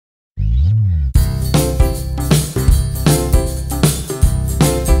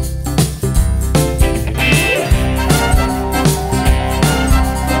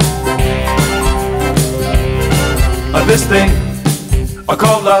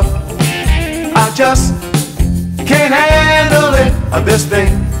called love. I just can't handle it, this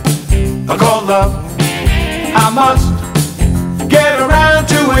thing called love. I must get around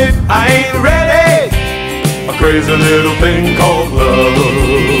to it, I ain't ready. A crazy little thing called love.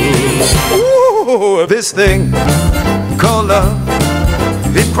 Ooh, this thing called love.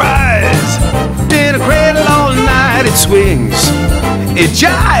 It cries in a cradle all night. It swings, it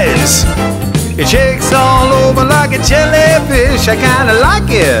jives, it shakes all over like a jellyfish. I kinda like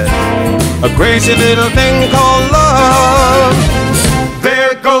it. A crazy little thing called love.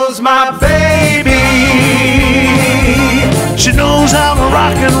 There goes my baby. She knows how to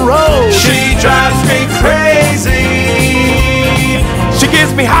rock and roll. She drives me crazy. She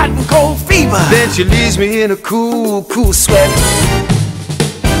gives me hot and cold fever. Then she leaves me in a cool, cool sweat.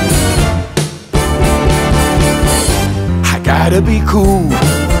 I gotta be cool,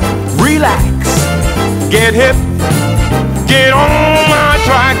 relax, get hip, get on my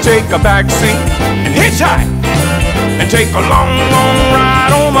track, take a back seat and hitchhike, and take a long, long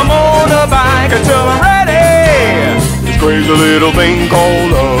ride on my motorbike until I'm ready. This crazy little thing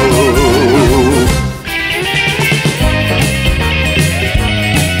called love.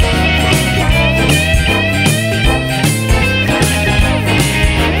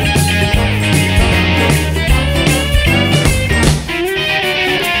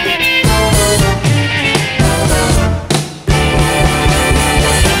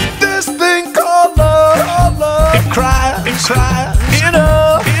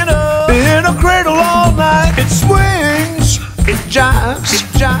 In a cradle all night. It swings, it jives,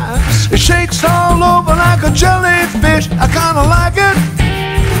 it shakes all over like a jellyfish. I kinda like it.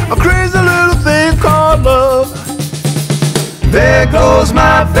 A crazy little thing called love. There goes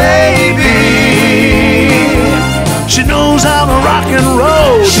my baby. She knows how to rock and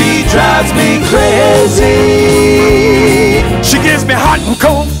roll. She drives me crazy. She gives me hot and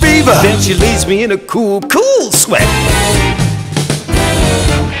cold fever. Then she leaves me in a cool, cool sweat.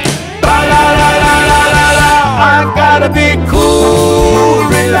 I gotta be cool,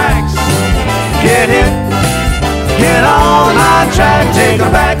 relax, get in, get on my track, take a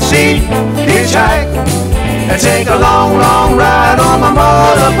back seat, hitchhike, and take a long, long ride on my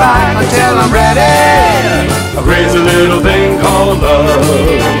motorbike until I'm ready. A crazy little thing called love.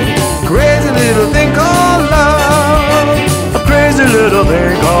 Crazy little thing called love. A crazy little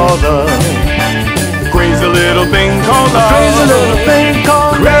thing called love. Crazy little thing called love. Crazy little thing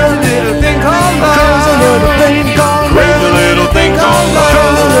called love.